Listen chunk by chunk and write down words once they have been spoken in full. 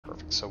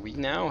So we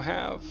now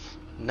have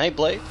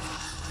NightBlade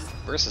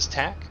versus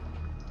Tack,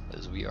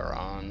 as we are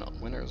on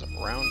winners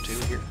round 2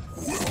 here.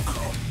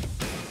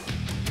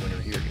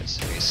 Winner here gets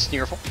to face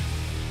Sneerful,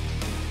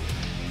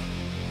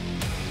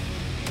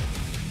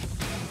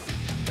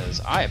 as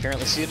I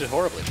apparently seeded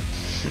horribly.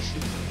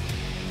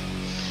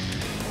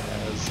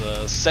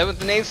 As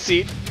 7th and 8th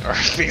seed are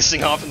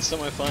facing off in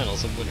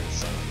semifinals of winners.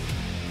 So.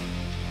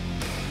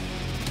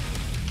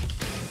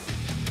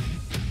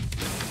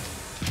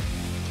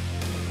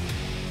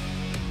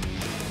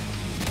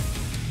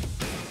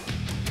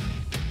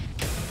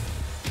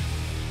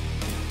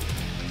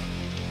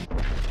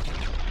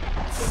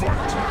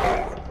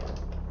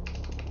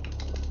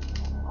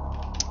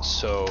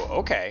 So,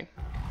 okay.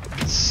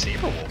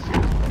 Sabrewulf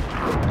here.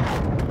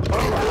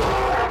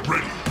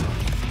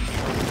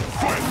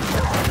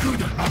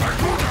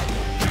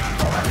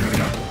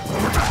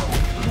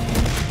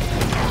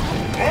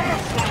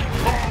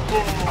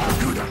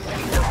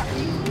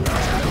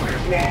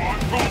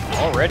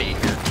 Already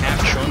here, Tack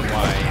showing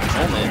why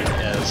Omen,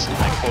 as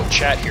I quote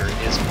chat here,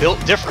 is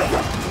built different.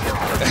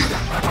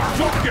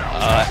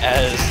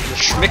 As the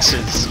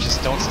schmixes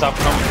just don't stop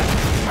coming.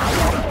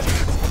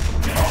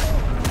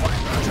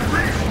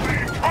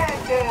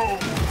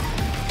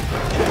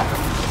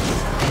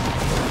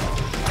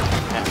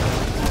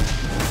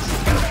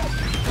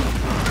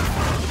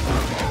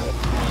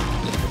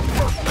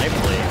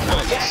 NightBlade kind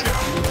of just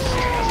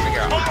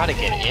figure out how to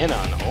get in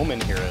on Omen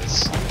here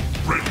as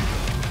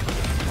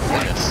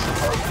goodness.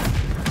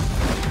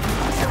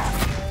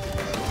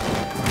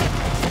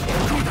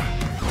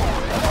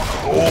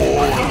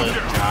 Oh,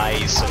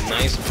 nice. So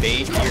nice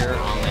bait here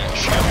on that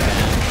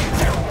shotgun.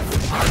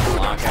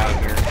 Lockout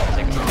here,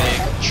 taking a big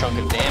chunk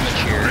of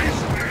damage here.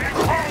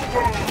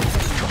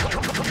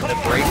 The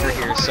breaker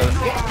here, so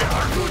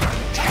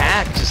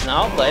Tack just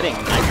not letting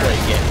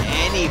NightBlade get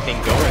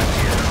anything going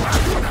here,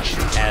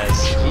 as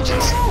he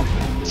just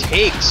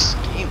takes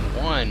game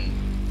 1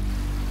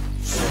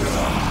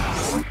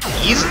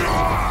 easily.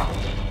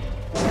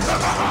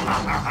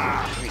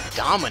 Very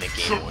dominant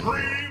game 1.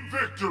 Supreme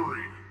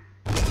victory.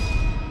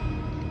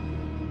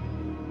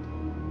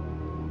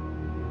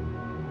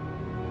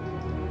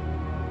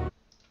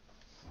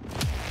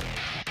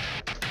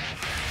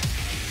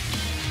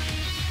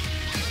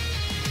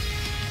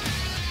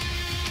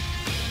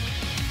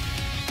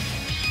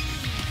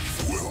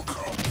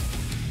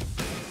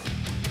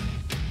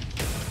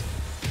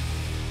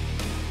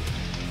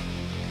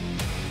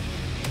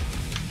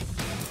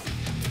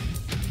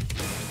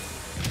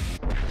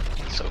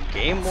 So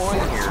game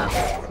 1 here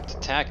to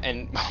Tack,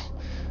 and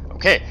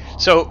okay,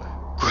 so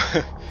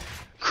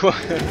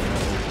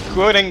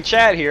quoting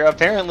chat here,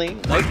 apparently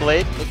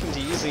NightBlade looking to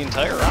use the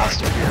entire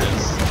roster here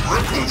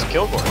as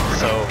Kilgore.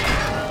 So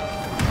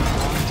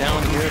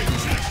down here,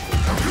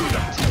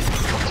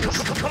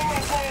 just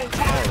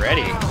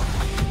already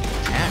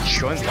Tack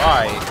showing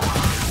by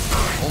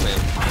Omen.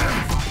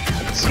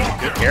 Such a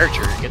good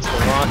character. Gets the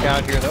lock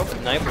out here though, but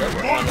NightBlade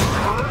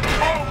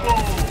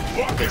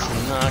gets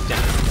knocked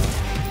down.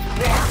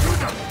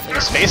 Like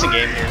a spacing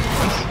game here.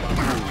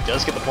 Ooh,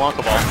 does get the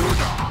Blanca ball.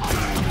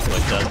 So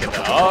it does get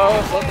the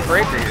flip the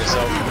breaker here,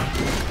 so.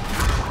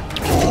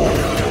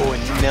 Oh,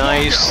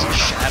 nice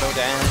shadow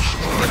dash.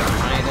 Get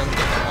behind him,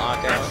 get the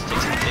lockout,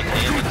 takes some big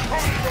damage.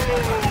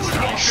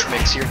 Nice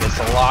schmix here, gets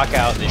the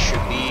lockout. This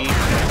should be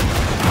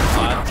a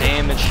lot of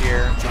damage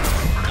here.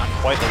 Not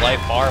quite the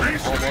life bar, but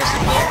almost there.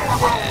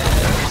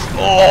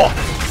 Oh!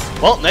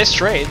 Well, nice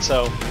trade,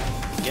 so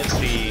gets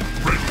the.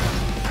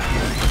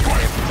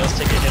 Does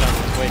take a hit on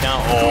his way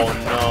down. Oh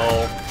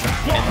no!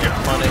 And the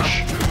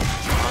punish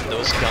on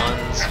those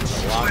guns.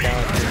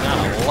 Lockout. Not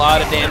a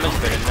lot of damage,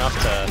 but enough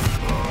to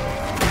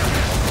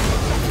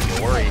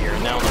worry here.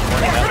 Now in the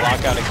morning, that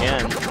lockout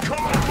again.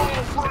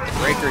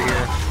 Breaker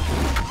here.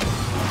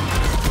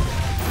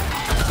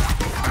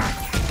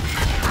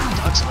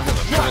 Ducks under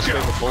the first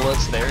wave of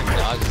bullets there.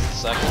 Dodges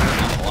the second.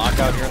 And the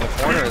lockout here in the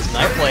corner is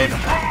NightBlade.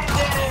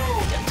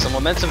 Getting some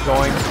momentum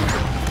going.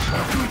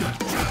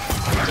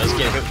 Does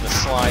get hit with the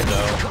slide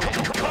though.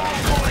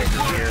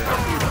 Here.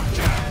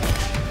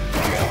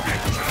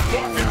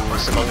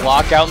 So the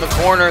lockout in the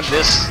corner.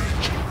 This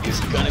is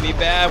gonna be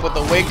bad with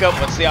the wake up.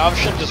 What's the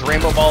option? Just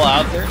rainbow ball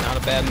out there. Not a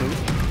bad move.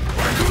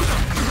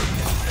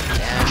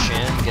 Dash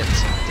in, getting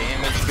some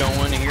damage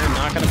going here.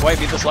 Not gonna quite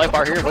beat this life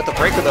bar here with the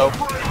breaker though.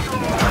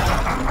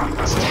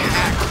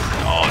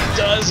 Oh, it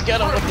does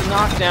get him with the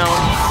knockdown.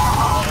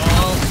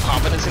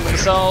 Confidence in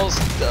themselves,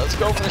 does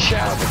go for the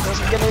shadow, but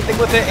doesn't get anything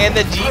with it, and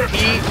the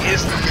DP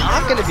is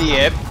not going to be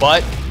it,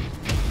 but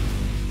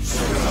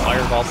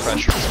fireball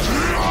pressure.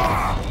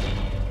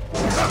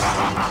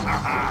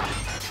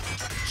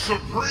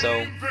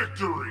 So,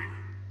 victory.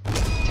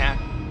 Tack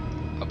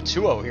up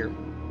 2-0 here.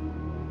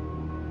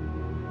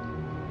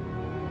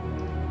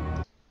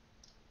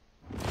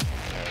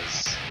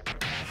 As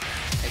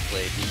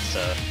NightBlade needs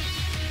to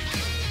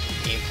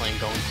game plan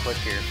going quick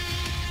here.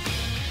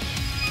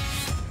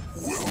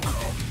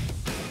 Welcome.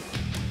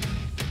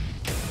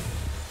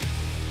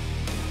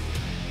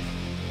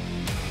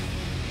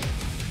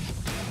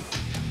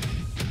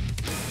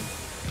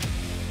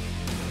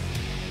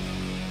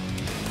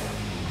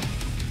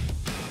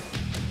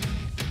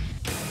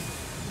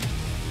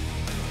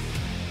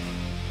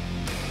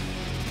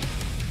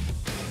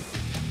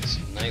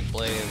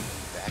 NightBlade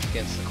back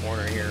against the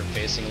corner here,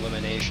 facing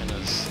elimination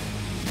as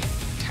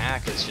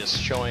Tack is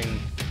just showing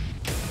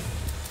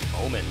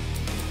Omen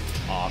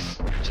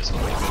off. Just oh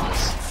my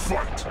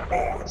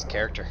goodness. His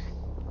character.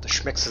 The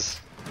schmixes.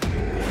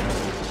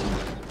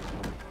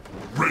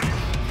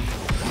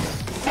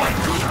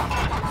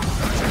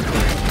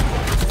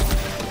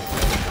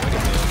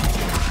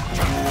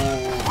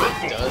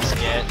 Does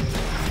get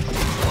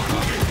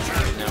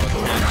now with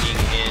Tack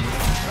being in,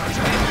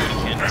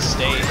 he can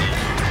stay in.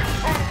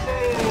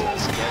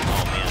 Does get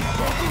oh man.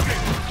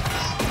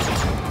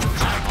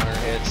 Hunter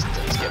hits,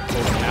 does get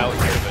pulled out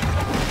here, but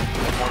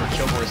the corner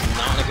Kilgore is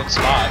not in a good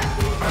spot.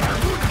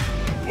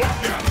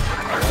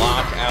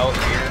 Lock out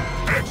here.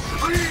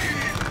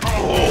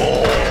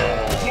 Oh.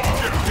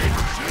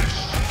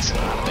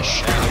 The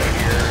shadow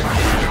here.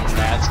 And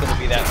that's gonna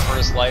be that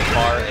first life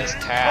bar as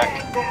Tack.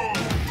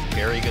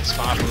 Very good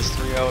spot for this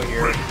 3-0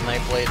 here.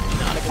 NightBlade,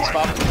 not a good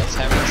spot, but let's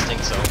have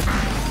instinct, so.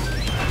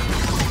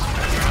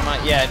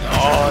 Not yet.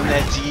 Oh, and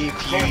that DP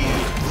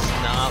does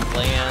not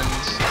land.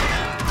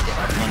 Get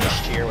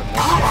punished here with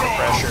more super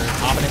pressure.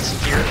 Omen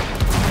insecure.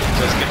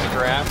 Does get the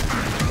grab.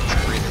 It's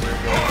a 3-3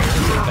 going here.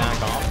 They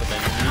back off, but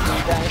then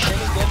DP dashing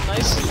again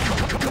nicely.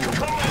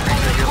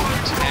 Right here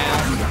from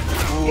Tack.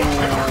 Ooh.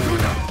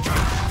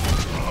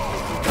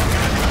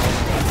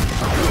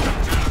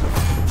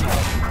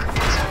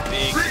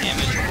 Big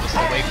damage. Just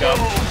the wake up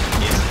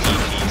is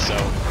DP, so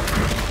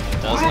it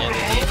does land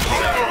the DP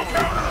there.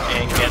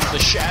 And gets the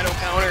shadow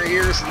counter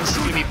here, so this is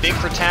gonna be big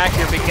for Tack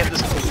here. If we can get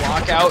this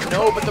block out,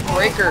 no, but the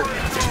breaker.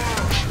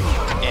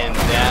 And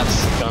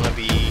that's gonna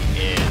be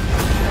it.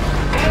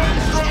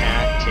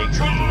 Tack takes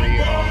a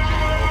 3-0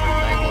 over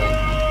NightBlade.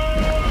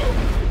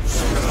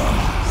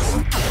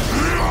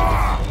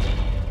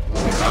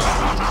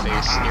 To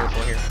face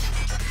Sneerful here.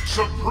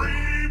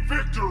 Supreme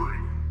victory!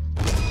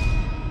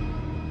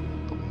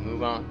 But we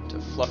move on to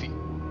Fluffy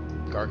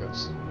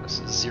Gargos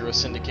versus Zero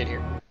Syndicate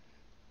here.